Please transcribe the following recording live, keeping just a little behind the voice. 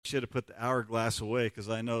should have put the hourglass away because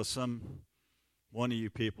I know one of you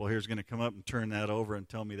people here is going to come up and turn that over and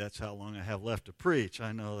tell me that's how long I have left to preach.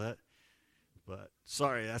 I know that. But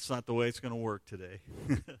sorry, that's not the way it's going to work today.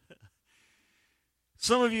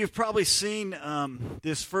 Some of you have probably seen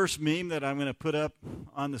this first meme that I'm going to put up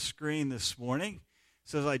on the screen this morning. It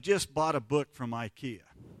says, I just bought a book from IKEA.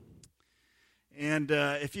 And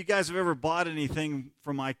if you guys have ever bought anything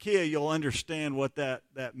from IKEA, you'll understand what that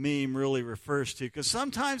meme really refers to. Because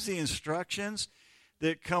sometimes the instructions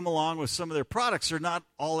that come along with some of their products are not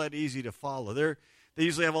all that easy to follow. They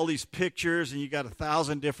usually have all these pictures, and you got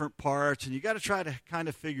 1,000 different parts, and you got to try to kind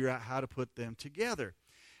of figure out how to put them together.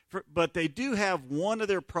 But they do have one of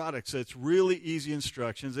their products that's really easy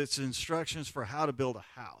instructions. It's instructions for how to build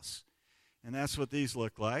a house. And that's what these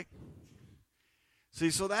look like. See,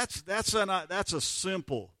 so that's a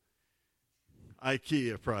simple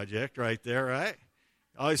IKEA project right there, right?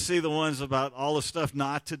 I always see the ones about all the stuff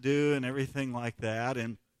not to do and everything like that.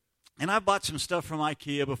 And I've bought some stuff from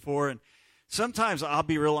IKEA before, and sometimes I'll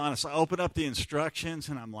be real honest. I open up the instructions,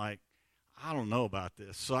 and I'm like, I don't know about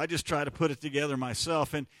this. So I just try to put it together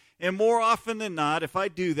myself. And more often than not, if I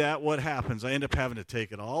do that, what happens? I end up having to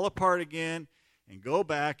take it all apart again and go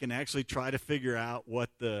back and actually try to figure out what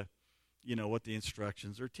the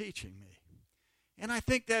instructions are teaching me. And I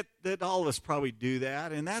think that all of us probably do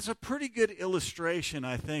that. And that's a pretty good illustration,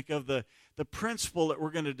 I think, of the principle that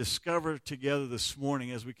we're going to discover together this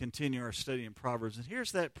morning as we continue our study in Proverbs. And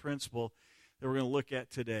here's that principle that we're going to look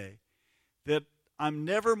at today, that I'm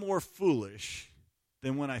never more foolish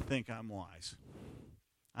than when I think I'm wise.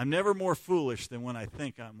 I'm never more foolish than when I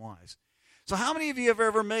think I'm wise. So how many of you have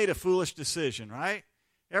ever made a foolish decision, right?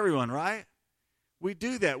 Everyone, right? We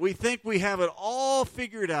do that. We think we have it all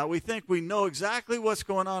figured out. We think we know exactly what's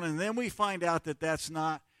going on, and then we find out that that's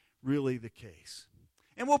not really the case.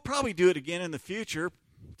 And we'll probably do it again in the future,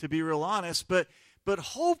 to be real honest, but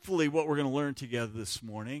hopefully what we're going to learn together this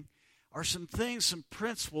morning are some things, some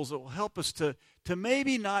principles that will help us to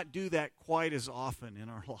maybe not do that quite as often in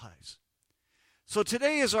our lives. So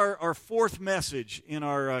today is our fourth message in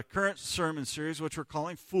our current sermon series, which we're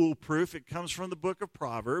calling Foolproof. It comes from the book of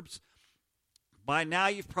Proverbs. By now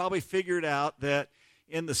you've probably figured out that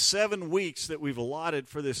in the 7 weeks that we've allotted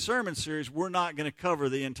for this sermon series, we're not going to cover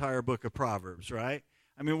the entire book of Proverbs, right?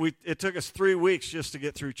 I mean, it took us 3 weeks just to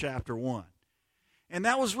get through chapter 1. And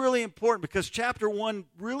that was really important because chapter 1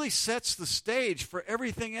 really sets the stage for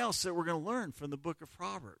everything else that we're going to learn from the book of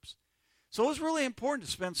Proverbs. So it was really important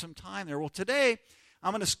to spend some time there. Well, today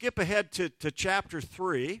I'm going to skip ahead to chapter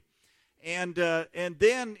 3. And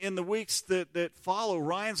then in the weeks that follow,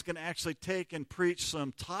 Ryan's going to actually take and preach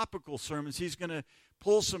some topical sermons. He's going to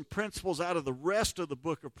pull some principles out of the rest of the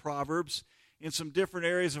book of Proverbs in some different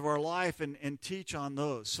areas of our life and teach on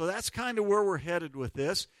those. So that's kind of where we're headed with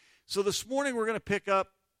this. So this morning we're going to pick up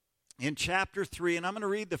in chapter 3, and I'm going to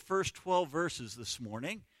read the first 12 verses this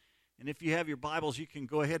morning. And if you have your Bibles, you can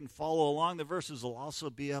go ahead and follow along. The verses will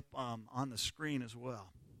also be up on the screen as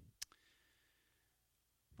well.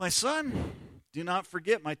 My son, do not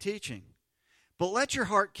forget my teaching, but let your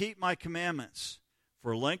heart keep my commandments.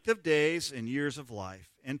 For length of days and years of life,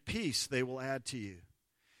 and peace they will add to you.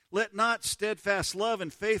 Let not steadfast love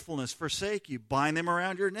and faithfulness forsake you. Bind them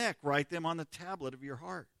around your neck. Write them on the tablet of your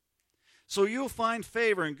heart. So you will find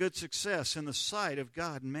favor and good success in the sight of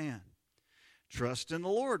God and man. Trust in the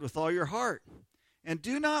Lord with all your heart, and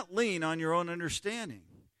do not lean on your own understanding.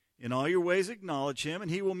 In all your ways acknowledge him, and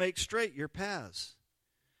he will make straight your paths.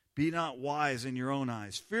 Be not wise in your own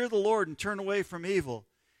eyes. Fear the Lord and turn away from evil.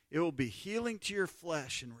 It will be healing to your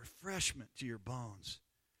flesh and refreshment to your bones.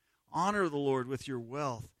 Honor the Lord with your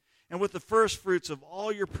wealth and with the first fruits of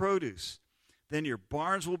all your produce. Then your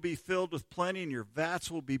barns will be filled with plenty, and your vats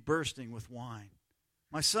will be bursting with wine.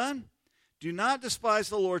 My son, do not despise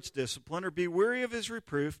the Lord's discipline or be weary of his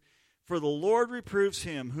reproof, for the Lord reproves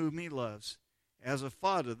him whom he loves, as a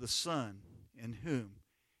father the son in whom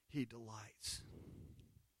he delights.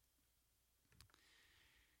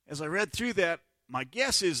 As I read through that, my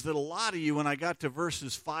guess is that a lot of you, when I got to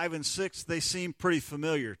verses 5 and 6, they seem pretty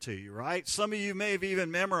familiar to you, right? Some of you may have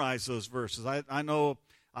even memorized those verses. I know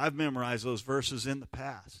I've memorized those verses in the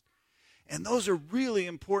past. And those are really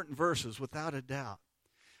important verses, without a doubt.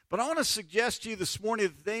 But I want to suggest to you this morning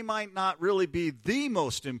that they might not really be the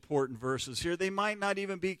most important verses here. They might not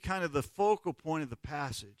even be kind of the focal point of the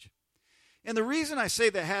passage. And the reason I say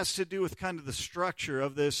that has to do with kind of the structure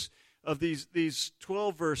of these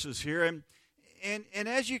 12 verses here. And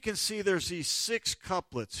as you can see, there's these 6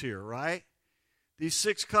 couplets here, right? These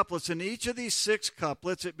 6 couplets. And each of these 6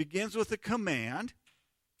 couplets, it begins with a command.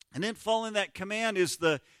 And then following that command is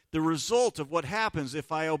the the result of what happens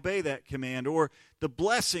if I obey that command, or the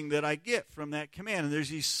blessing that I get from that command. And there's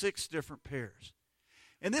these 6 different pairs.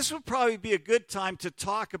 And this would probably be a good time to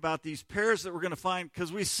talk about these pairs that we're going to find,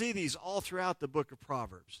 because we see these all throughout the book of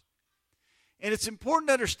Proverbs. And it's important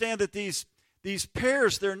to understand that these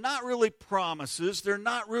pairs, they're not really promises, they're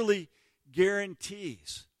not really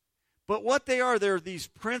guarantees. But what they are, they're these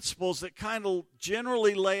principles that kind of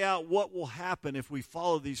generally lay out what will happen if we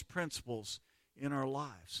follow these principles in our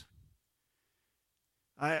lives.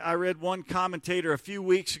 I read one commentator a few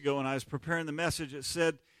weeks ago when I was preparing the message. It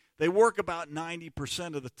said they work about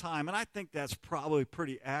 90% of the time, and I think that's probably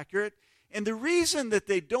pretty accurate. And the reason that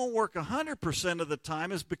they don't work 100% of the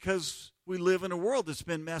time is because we live in a world that's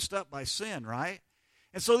been messed up by sin, right?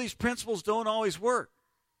 And so these principles don't always work.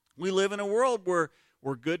 We live in a world where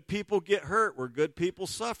good people get hurt, where good people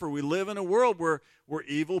suffer. We live in a world where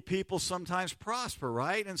evil people sometimes prosper,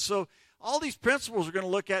 right? And so all these principles we're going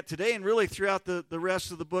to look at today, and really throughout the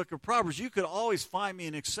rest of the book of Proverbs, you could always find me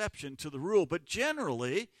an exception to the rule. But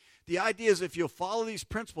generally, the idea is if you'll follow these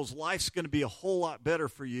principles, life's going to be a whole lot better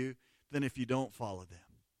for you than if you don't follow them.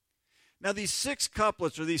 Now, these 6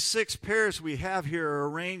 couplets, or these 6 pairs we have here, are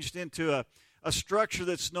arranged into a structure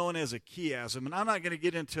that's known as a chiasm. And I'm not going to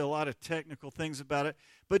get into a lot of technical things about it,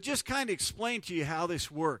 but just kind of explain to you how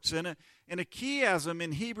this works. In a chiasm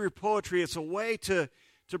in Hebrew poetry, it's a way to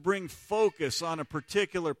bring focus on a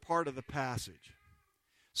particular part of the passage.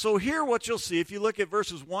 So here what you'll see, if you look at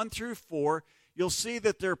verses 1 through 4, you'll see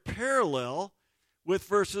that they're parallel with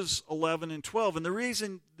verses 11 and 12. And the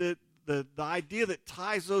reason that the idea that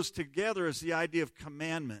ties those together is the idea of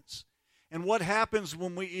commandments. And what happens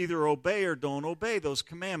when we either obey or don't obey those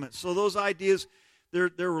commandments. So those ideas, they're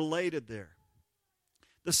related there.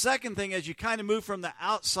 The second thing, as you kind of move from the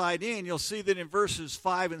outside in, you'll see that in verses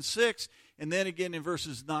 5 and 6, and then again in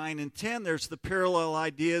verses 9 and 10, there's the parallel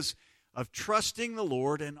ideas of trusting the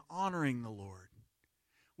Lord and honoring the Lord.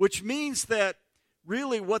 Which means that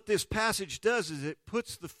really what this passage does is it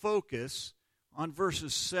puts the focus on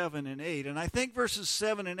verses 7 and 8. And I think verses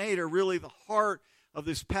 7 and 8 are really the heart of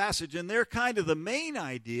this passage, and they're kind of the main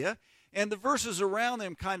idea, and the verses around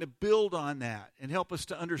them kind of build on that and help us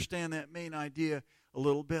to understand that main idea a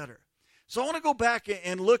little better. So I want to go back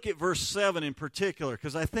and look at verse 7 in particular,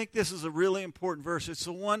 because I think this is a really important verse. It's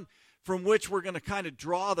the one from which we're going to kind of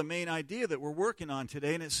draw the main idea that we're working on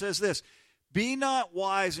today, and it says this: "Be not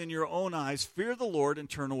wise in your own eyes, fear the Lord, and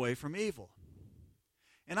turn away from evil."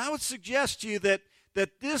 And I would suggest to you that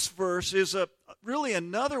this verse is really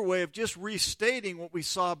another way of just restating what we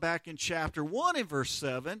saw back in chapter 1 in verse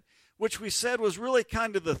 7, which we said was really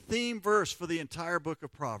kind of the theme verse for the entire book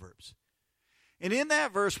of Proverbs. And in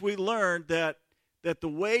that verse, we learned that the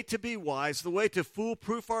way to be wise, the way to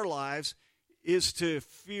foolproof our lives, is to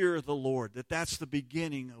fear the Lord, that's the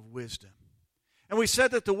beginning of wisdom. And we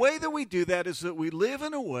said that the way that we do that is that we live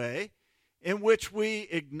in a way in which we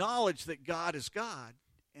acknowledge that God is God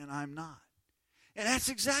and I'm not. And that's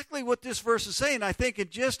exactly what this verse is saying, I think, in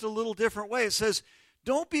just a little different way. It says,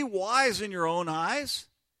 don't be wise in your own eyes.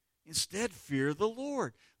 Instead, fear the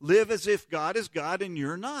Lord. Live as if God is God and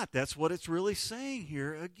you're not. That's what it's really saying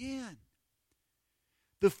here again.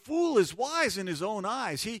 The fool is wise in his own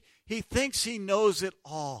eyes. He thinks he knows it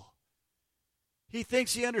all. He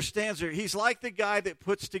thinks he understands it. He's like the guy that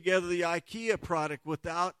puts together the IKEA product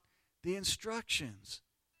without the instructions.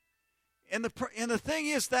 And the thing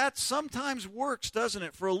is, that sometimes works, doesn't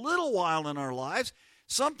it? For a little while in our lives.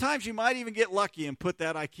 Sometimes you might even get lucky and put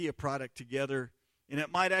that IKEA product together, and it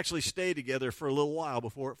might actually stay together for a little while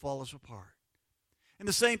before it falls apart. And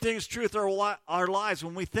the same thing is true with our lives.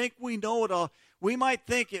 When we think we know it all, we might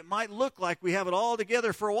think it might look like we have it all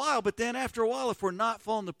together for a while, but then after a while, if we're not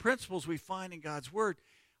following the principles we find in God's Word,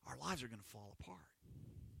 our lives are going to fall apart.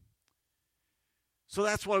 So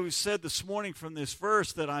that's why we said this morning from this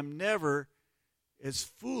verse that I'm never as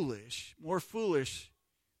foolish, more foolish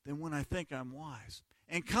than when I think I'm wise.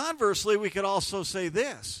 And conversely, we could also say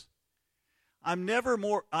this: I'm never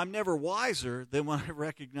wiser than when I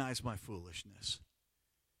recognize my foolishness.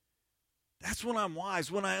 That's when I'm wise.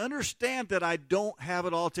 When I understand that I don't have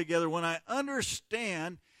it all together. When I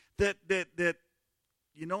understand that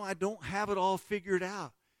I don't have it all figured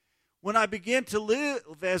out. When I begin to live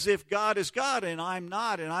as if God is God and I'm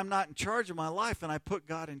not in charge of my life, and I put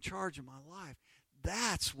God in charge of my life,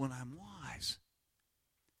 that's when I'm wise.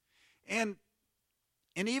 And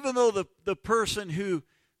even though the person who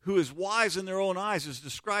is wise in their own eyes is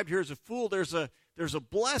described here as a fool, there's a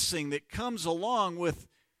blessing that comes along with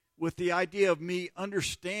the idea of me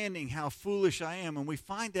understanding how foolish I am. And we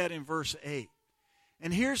find that in verse 8.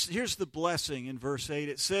 And here's the blessing in verse 8.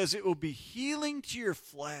 It says, it will be healing to your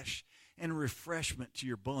flesh and refreshment to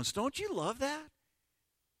your bones. Don't you love that?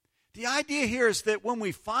 The idea here is that when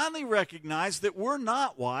we finally recognize that we're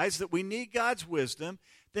not wise, that we need God's wisdom,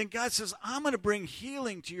 then God says, I'm going to bring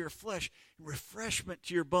healing to your flesh, refreshment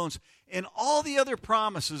to your bones. And all the other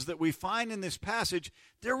promises that we find in this passage,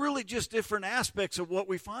 they're really just different aspects of what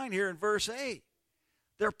we find here in verse 8.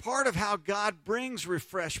 They're part of how God brings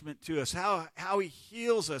refreshment to us, how He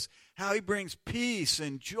heals us, how He brings peace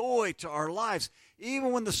and joy to our lives,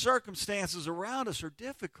 even when the circumstances around us are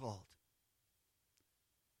difficult.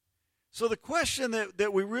 So the question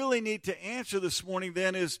that we really need to answer this morning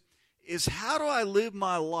then is how do I live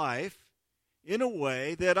my life in a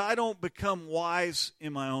way that I don't become wise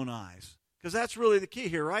in my own eyes? Because that's really the key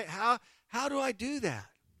here, right? How do I do that?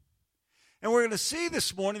 And we're going to see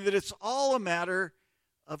this morning that it's all a matter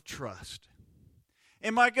of trust.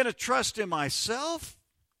 Am I going to trust in myself,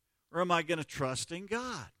 or am I going to trust in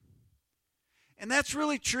God? And that's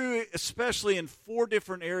really true, especially in 4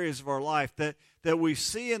 different areas of our life that we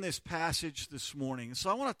see in this passage this morning. And so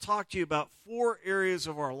I want to talk to you about 4 areas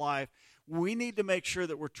of our life where we need to make sure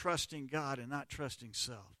that we're trusting God and not trusting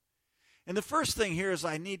self. And the first thing here is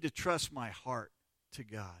I need to trust my heart to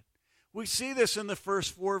God. We see this in the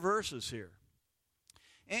first 4 verses here.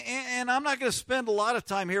 And I'm not going to spend a lot of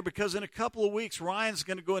time here because in a couple of weeks, Ryan's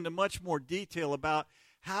going to go into much more detail about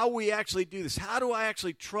how we actually do this. How do I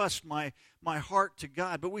actually trust my heart to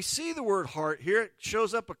God? But we see the word heart here. It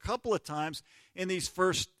shows up a couple of times in these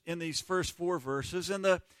first 4 verses. And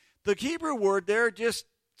the Hebrew word there, just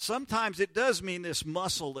sometimes it does mean this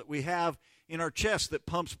muscle that we have in our chest that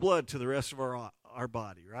pumps blood to the rest of our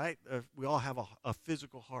body, right? We all have a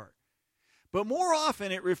physical heart. But more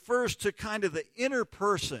often it refers to kind of the inner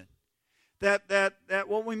person, that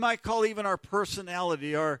what we might call even our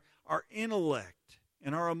personality, our intellect,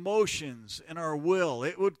 and our emotions and our will.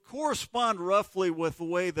 It would correspond roughly with the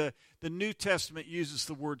way the New Testament uses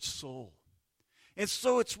the word soul. And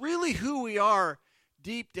so it's really who we are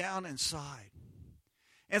deep down inside.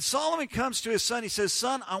 And Solomon comes to his son. He says,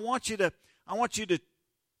 son, I want you to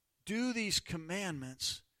do these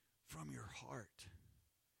commandments from your heart.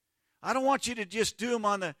 I don't want you to just do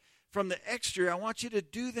them from the exterior. I want you to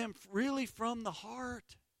do them really from the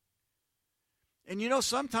heart. And you know,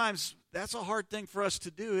 sometimes that's a hard thing for us to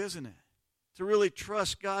do, isn't it? To really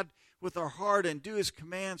trust God with our heart and do His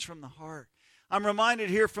commands from the heart. I'm reminded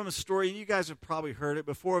here from a story, and you guys have probably heard it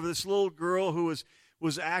before, of this little girl who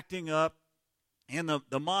was acting up, and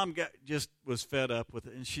the mom just was fed up with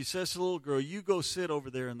it. And she says to the little girl, you go sit over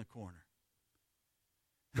there in the corner.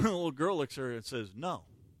 And the little girl looks at her and says, no,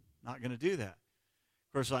 not going to do that.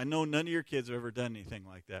 Of course, I know none of your kids have ever done anything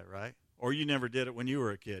like that, right? Or you never did it when you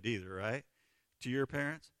were a kid either, right? To your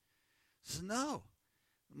parents? So no.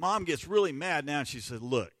 Mom gets really mad now, and she said,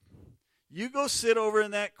 look, you go sit over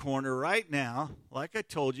in that corner right now, like I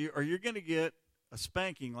told you, or you're going to get a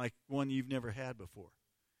spanking like one you've never had before.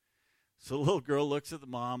 So the little girl looks at the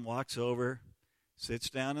mom, walks over, sits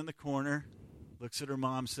down in the corner, looks at her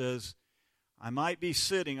mom, says, I might be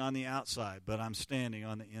sitting on the outside, but I'm standing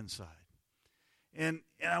on the inside. And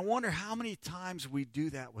I wonder how many times we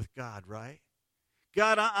do that with God, right?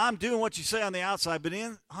 God, I'm doing what you say on the outside, but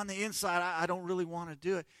on the inside, I don't really want to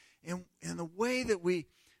do it. And the way that we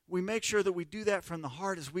make sure that we do that from the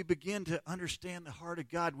heart is we begin to understand the heart of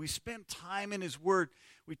God. We spend time in His Word.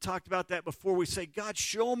 We talked about that before. We say, God,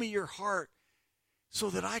 show me your heart so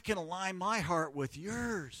that I can align my heart with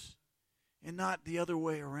yours and not the other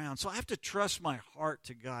way around. So I have to trust my heart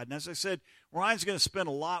to God. And as I said, Ryan's going to spend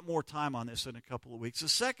a lot more time on this in a couple of weeks. The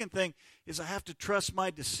second thing is I have to trust my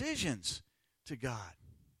decisions to God.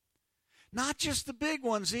 Not just the big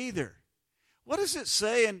ones either. What does it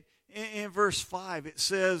say in verse 5? It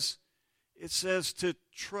says to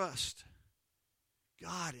trust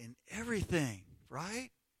God in everything, right?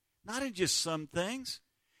 Not in just some things.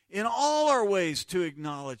 In all our ways to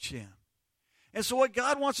acknowledge Him. And so what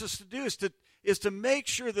God wants us to do is to make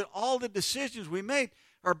sure that all the decisions we make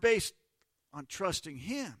are based on trusting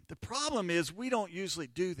Him. The problem is we don't usually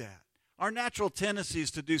do that. Our natural tendency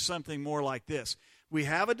is to do something more like this. We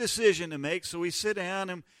have a decision to make, so we sit down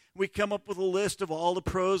and we come up with a list of all the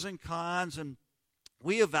pros and cons, and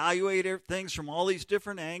we evaluate things from all these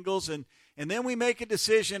different angles, and then we make a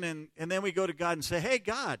decision, and then we go to God and say, hey,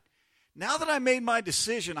 God, now that I made my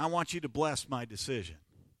decision, I want you to bless my decision.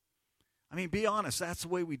 I mean, be honest, that's the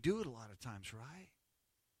way we do it a lot of times, right?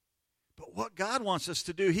 But what God wants us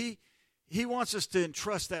to do, He he wants us to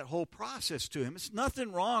entrust that whole process to him. It's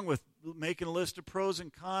nothing wrong with making a list of pros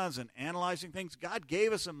and cons and analyzing things. God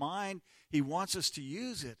gave us a mind. He wants us to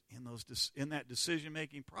use it in that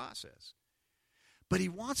decision-making process. But he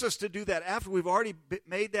wants us to do that after we've already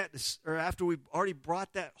made that, or after we've already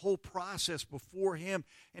brought that whole process before him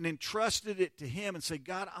and entrusted it to him and say,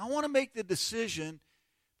 God, I want to make the decision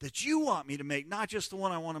that you want me to make, not just the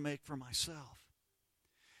one I want to make for myself.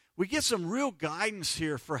 We get some real guidance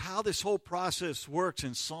here for how this whole process works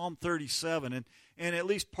in Psalm 37, and at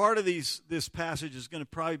least part of this passage is going to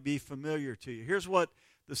probably be familiar to you. Here's what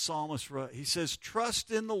the psalmist wrote. He says,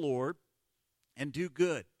 trust in the Lord and do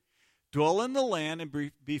good. Dwell in the land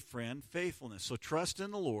and befriend faithfulness. So trust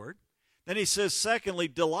in the Lord. Then he says, secondly,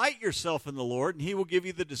 delight yourself in the Lord, and he will give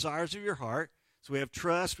you the desires of your heart. So we have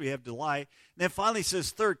trust, we have delight. And then finally he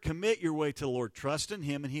says, third, commit your way to the Lord. Trust in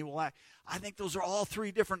him, and he will act. I think those are all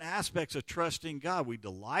three different aspects of trusting God. We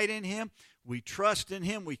delight in him, we trust in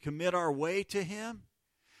him, we commit our way to him.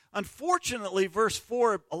 Unfortunately, verse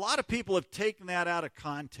 4, a lot of people have taken that out of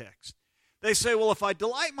context. They say, well, if I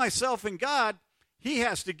delight myself in God, he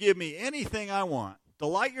has to give me anything I want.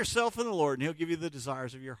 Delight yourself in the Lord, and he'll give you the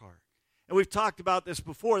desires of your heart. And we've talked about this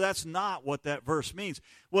before. That's not what that verse means.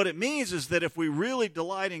 What it means is that if we really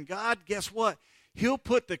delight in God, guess what? He'll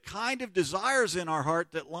put the kind of desires in our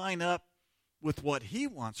heart that line up with what he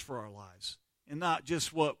wants for our lives, and not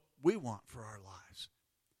just what we want for our lives.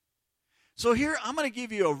 So here, I'm going to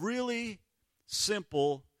give you a really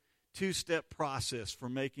simple two-step process for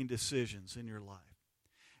making decisions in your life.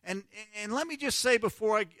 And let me just say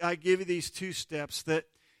before I give you these two steps that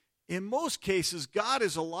in most cases, God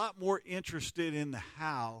is a lot more interested in the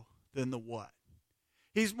how than the what.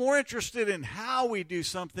 He's more interested in how we do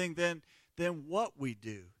something than what we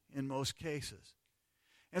do in most cases.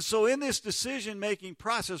 And so in this decision-making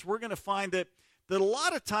process, we're going to find that a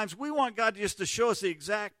lot of times we want God just to show us the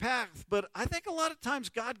exact path, but I think a lot of times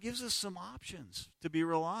God gives us some options, to be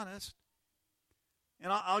real honest.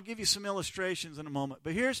 And I'll give you some illustrations in a moment.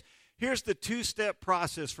 But here's the two-step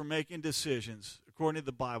process for making decisions according to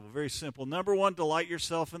the Bible. Very simple. Number one, delight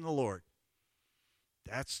yourself in the Lord.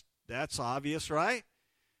 That's obvious, right?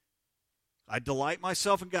 I delight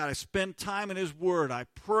myself in God. I spend time in his word. I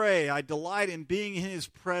pray. I delight in being in his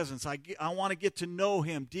presence. I want to get to know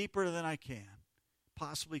him deeper than I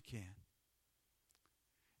possibly can.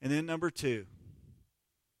 And then number two,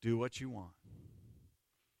 do what you want.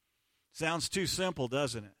 Sounds too simple,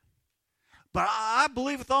 doesn't it? But I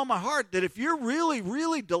believe with all my heart that if you're really,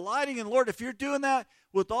 really delighting in the Lord, if you're doing that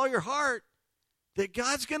with all your heart, that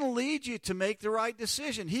God's going to lead you to make the right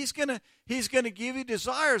decision. He's going to give you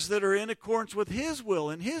desires that are in accordance with his will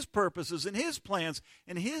and his purposes and his plans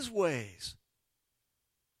and his ways.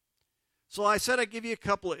 So I said I'd give you a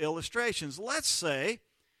couple of illustrations. Let's say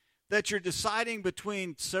that you're deciding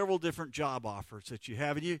between several different job offers that you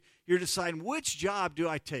have, and you're deciding, which job do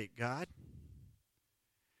I take, God?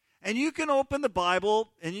 And you can open the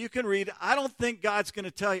Bible and you can read. I don't think God's going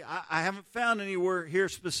to tell you. I haven't found anywhere here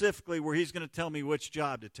specifically where he's going to tell me which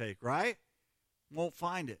job to take, right? Won't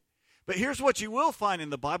find it. But here's what you will find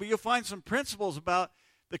in the Bible. You'll find some principles about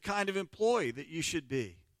the kind of employee that you should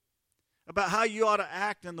be, about how you ought to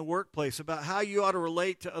act in the workplace, about how you ought to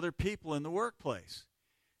relate to other people in the workplace.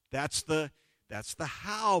 That's the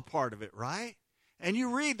how part of it, right? And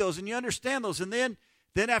you read those and you understand those, and then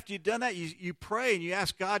after you've done that, you pray and you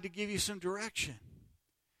ask God to give you some direction.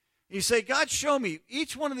 You say, God, show me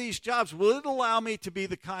each one of these jobs. Will it allow me to be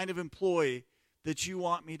the kind of employee that you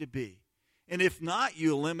want me to be? And if not,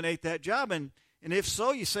 you eliminate that job. And if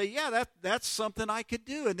so, you say, yeah, that's something I could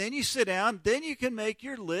do. And then you sit down. Then you can make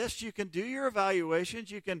your list. You can do your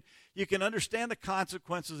evaluations. You can understand the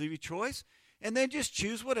consequences of your choice. And then just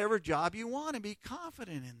choose whatever job you want and be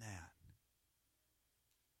confident in that.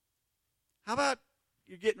 How about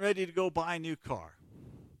you're getting ready to go buy a new car?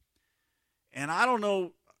 And I don't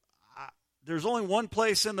know, there's only one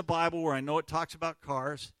place in the Bible where I know it talks about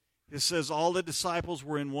cars. It says all the disciples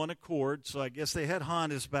were in one accord, so I guess they had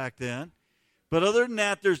Hondas back then. But other than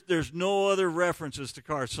that, there's no other references to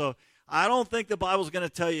cars. So I don't think the Bible's going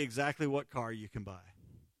to tell you exactly what car you can buy.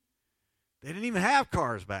 They didn't even have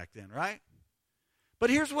cars back then, right? But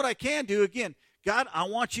here's what I can do. Again, God, I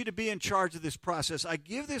want you to be in charge of this process. I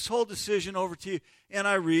give this whole decision over to you, and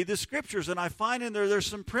I read the scriptures, and I find in there's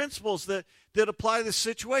some principles that apply to this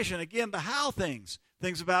situation. Again, the how things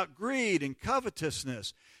about greed and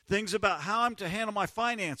covetousness, things about how I'm to handle my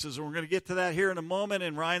finances, and we're going to get to that here in a moment,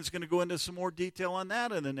 and Ryan's going to go into some more detail on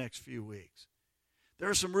that in the next few weeks. There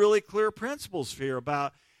are some really clear principles here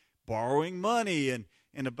about borrowing money and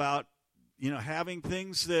about having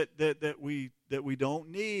things that that we don't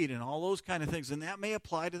need and all those kind of things. And that may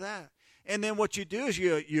apply to that. And then what you do is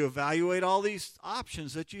you evaluate all these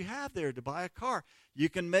options that you have there to buy a car. You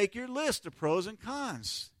can make your list of pros and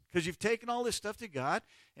cons because you've taken all this stuff to God.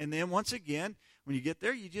 And then once again, when you get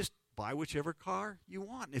there, you just buy whichever car you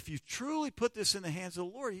want. And if you truly put this in the hands of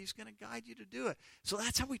the Lord, He's going to guide you to do it. So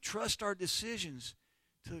that's how we trust our decisions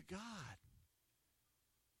to God.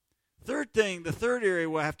 Third thing, the third area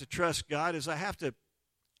where I have to trust God is I have to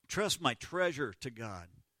trust my treasure to God.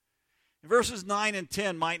 Verses 9 and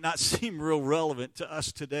 10 might not seem real relevant to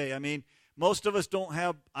us today. I mean, most of us don't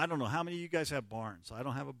have, I don't know, how many of you guys have barns? I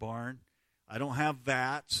don't have a barn. I don't have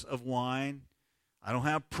vats of wine. I don't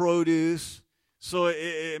have produce. So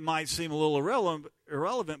it might seem a little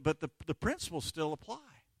irrelevant, but the principles still apply.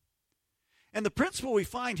 And the principle we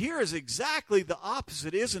find here is exactly the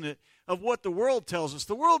opposite, isn't it, of what the world tells us.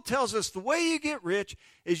 The world tells us the way you get rich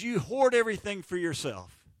is you hoard everything for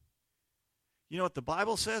yourself. You know what the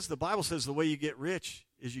Bible says? The Bible says the way you get rich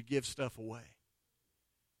is you give stuff away.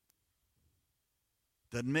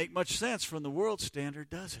 Doesn't make much sense from the world standard,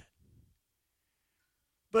 does it?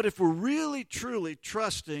 But if we're really, truly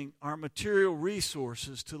trusting our material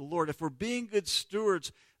resources to the Lord, if we're being good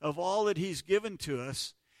stewards of all that He's given to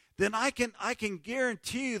us, then I can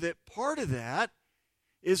guarantee you that part of that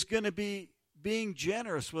is going to be being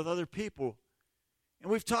generous with other people. And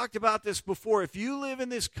we've talked about this before. If you live in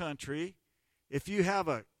this country, if you have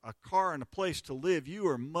a car and a place to live, you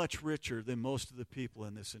are much richer than most of the people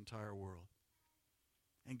in this entire world.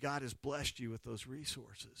 And God has blessed you with those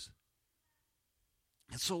resources.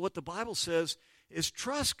 And so what the Bible says is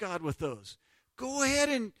trust God with those. Go ahead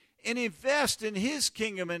and invest in His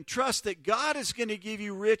kingdom and trust that God is going to give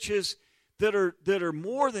you riches that are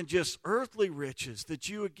more than just earthly riches that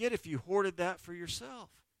you would get if you hoarded that for yourself.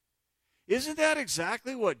 Isn't that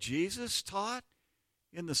exactly what Jesus taught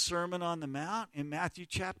in the Sermon on the Mount in Matthew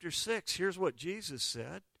chapter 6? Here's what Jesus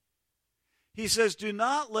said. He says, "Do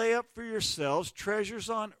not lay up for yourselves treasures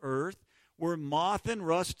on earth where moth and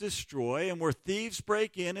rust destroy and where thieves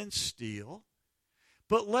break in and steal.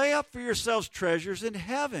 But lay up for yourselves treasures in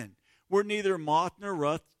heaven where neither moth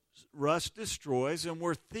nor rust destroys and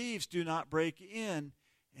where thieves do not break in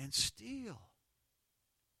and steal."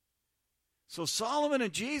 So Solomon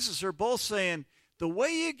and Jesus are both saying the way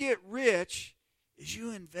you get rich is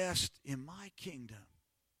you invest in my kingdom.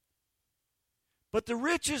 But the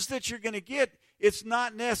riches that you're going to get, it's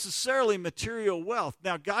not necessarily material wealth.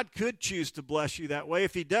 Now, God could choose to bless you that way.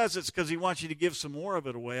 If He does, it's because He wants you to give some more of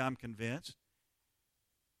it away, I'm convinced.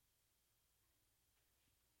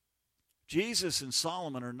 Jesus and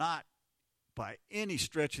Solomon are not, by any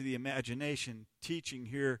stretch of the imagination, teaching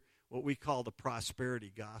here what we call the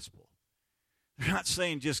prosperity gospel. They're not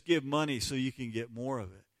saying just give money so you can get more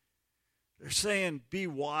of it. They're saying be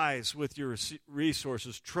wise with your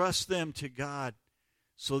resources. Trust them to God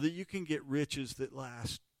so that you can get riches that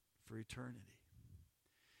last for eternity.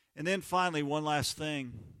 And then finally, one last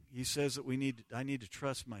thing. He says that I need to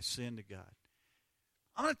trust my sin to God.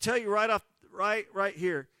 I'm going to tell you right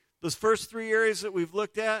here, those first three areas that we've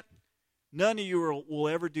looked at, none of you will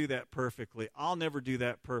ever do that perfectly. I'll never do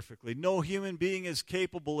that perfectly. No human being is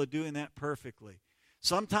capable of doing that perfectly.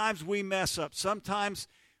 Sometimes we mess up. Sometimes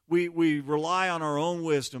we rely on our own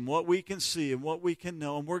wisdom, what we can see and what we can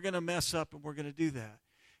know, and we're going to mess up and we're going to do that.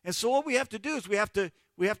 And so what we have to do is we have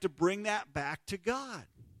to bring that back to God.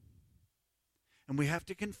 And we have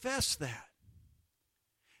to confess that.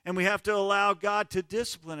 And we have to allow God to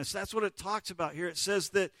discipline us. That's what it talks about here. It says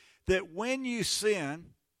that when you sin,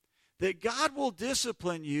 that God will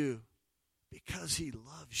discipline you because He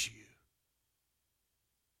loves you.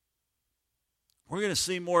 We're going to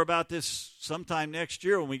see more about this sometime next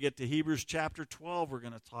year when we get to Hebrews chapter 12. We're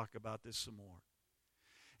going to talk about this some more.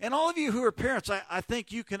 And all of you who are parents, I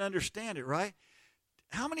think you can understand it, right?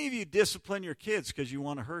 How many of you discipline your kids because you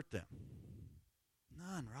want to hurt them?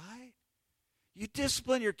 None, right? You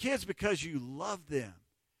discipline your kids because you love them,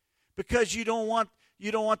 because you don't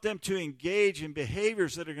want them to engage in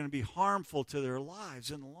behaviors that are going to be harmful to their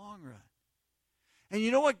lives in the long run. And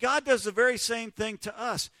you know what? God does the very same thing to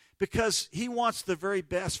us because He wants the very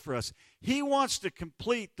best for us. He wants to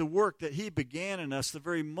complete the work that He began in us the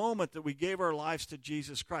very moment that we gave our lives to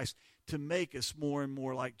Jesus Christ, to make us more and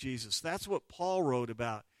more like Jesus. That's what Paul wrote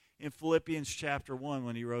about in Philippians chapter 1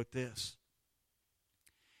 when he wrote this.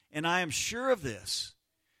 "And I am sure of this,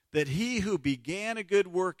 that He who began a good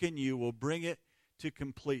work in you will bring it to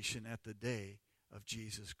completion at the day of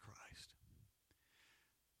Jesus Christ."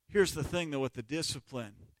 Here's the thing, though, with the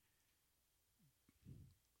discipline.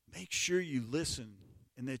 Make sure you listen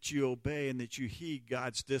and that you obey and that you heed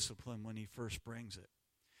God's discipline when He first brings it.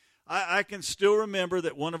 I can still remember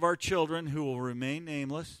that one of our children, who will remain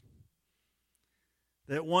nameless,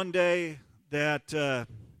 that one day that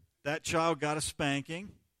child got a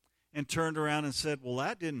spanking and turned around and said, well,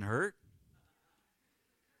 that didn't hurt.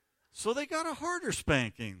 So they got a harder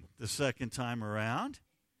spanking the second time around.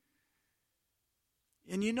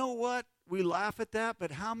 And you know what? We laugh at that,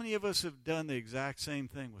 but how many of us have done the exact same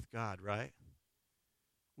thing with God, right?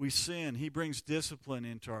 We sin. He brings discipline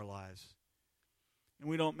into our lives. And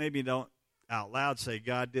we don't out loud say,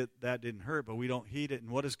 God, that didn't hurt, but we don't heed it. And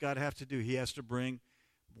what does God have to do? He has to bring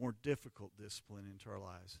more difficult discipline into our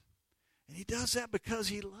lives. And he does that because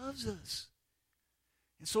he loves us.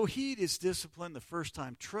 And so heed his discipline the first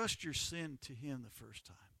time. Trust your sin to him the first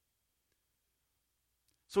time.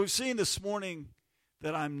 So we've seen this morning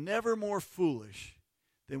that I'm never more foolish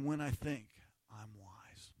than when I think I'm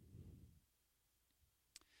wise.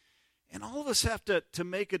 And all of us have to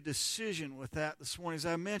make a decision with that this morning. As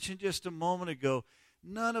I mentioned just a moment ago,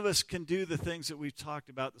 none of us can do the things that we've talked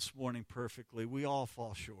about this morning perfectly. We all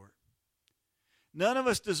fall short. None of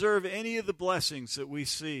us deserve any of the blessings that we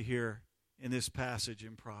see here in this passage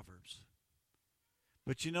in Proverbs.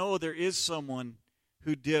 But you know, there is someone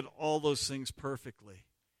who did all those things perfectly,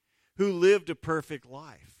 who lived a perfect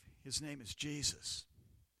life. His name is Jesus.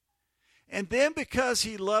 And then because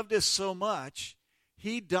he loved us so much,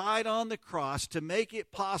 he died on the cross to make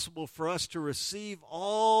it possible for us to receive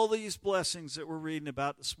all these blessings that we're reading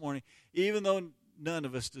about this morning, even though none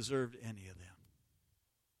of us deserved any of them.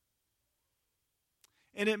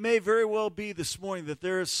 And it may very well be this morning that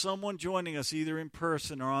there is someone joining us either in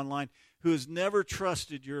person or online who has never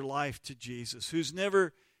trusted your life to Jesus, who's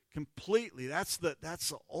never completely, that's the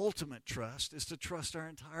ultimate trust, is to trust our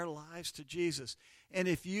entire lives to Jesus. And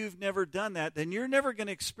if you've never done that, then you're never going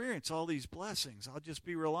to experience all these blessings. I'll just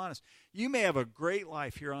be real honest. You may have a great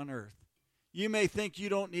life here on earth. You may think you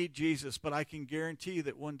don't need Jesus, but I can guarantee you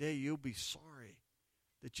that one day you'll be sorry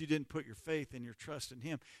that you didn't put your faith and your trust in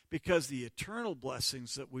him, because the eternal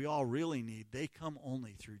blessings that we all really need, they come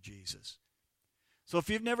only through Jesus. So if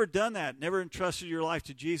you've never done that, never entrusted your life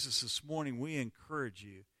to Jesus this morning, we encourage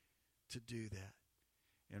you to do that.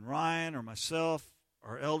 And Ryan or myself,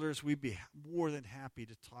 our elders, we'd be more than happy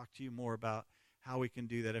to talk to you more about how we can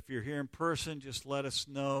do that. If you're here in person, just let us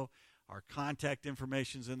know. Our contact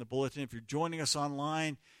information is in the bulletin. If you're joining us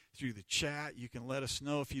online through the chat, you can let us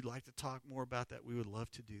know if you'd like to talk more about that. We would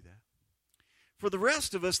love to do that. For the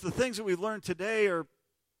rest of us, the things that we've learned today are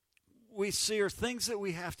things that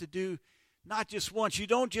we have to do not just once. You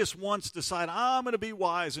don't just once decide, I'm going to be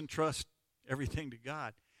wise and trust everything to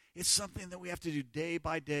God. It's something that we have to do day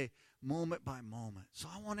by day, moment by moment. So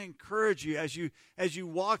I want to encourage you as you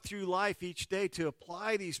walk through life each day to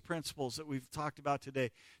apply these principles that we've talked about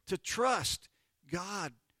today, to trust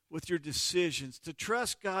God with your decisions, to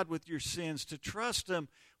trust God with your sins, to trust him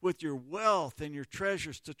with your wealth and your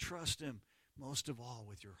treasures, to trust him most of all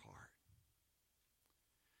with your heart.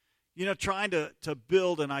 You know, trying to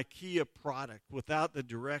build an IKEA product without the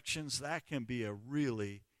directions, that can be a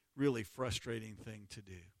really, really frustrating thing to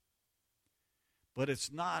do. But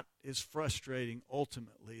it's not as frustrating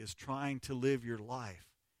ultimately as trying to live your life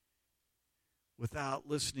without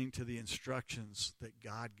listening to the instructions that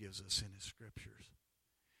God gives us in his scriptures.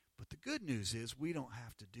 But the good news is we don't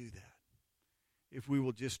have to do that if we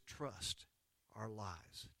will just trust our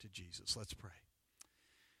lives to Jesus. Let's pray.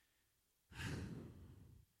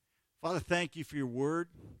 Father, thank you for your word.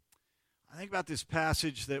 I think about this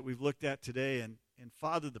passage that we've looked at today, and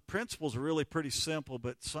Father, the principles are really pretty simple,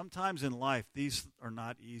 but sometimes in life, these are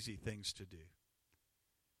not easy things to do.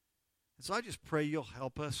 And so I just pray you'll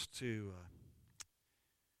help us to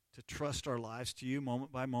trust our lives to you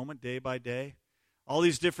moment by moment, day by day. All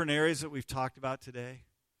these different areas that we've talked about today.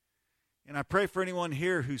 And I pray for anyone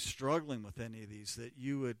here who's struggling with any of these, that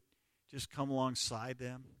you would just come alongside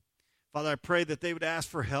them. Father, I pray that they would ask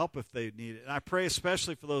for help if they need it. And I pray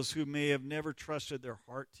especially for those who may have never trusted their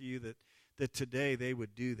heart to you, that today they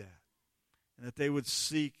would do that. And that they would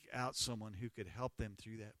seek out someone who could help them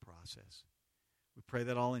through that process. We pray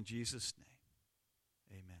that all in Jesus' name.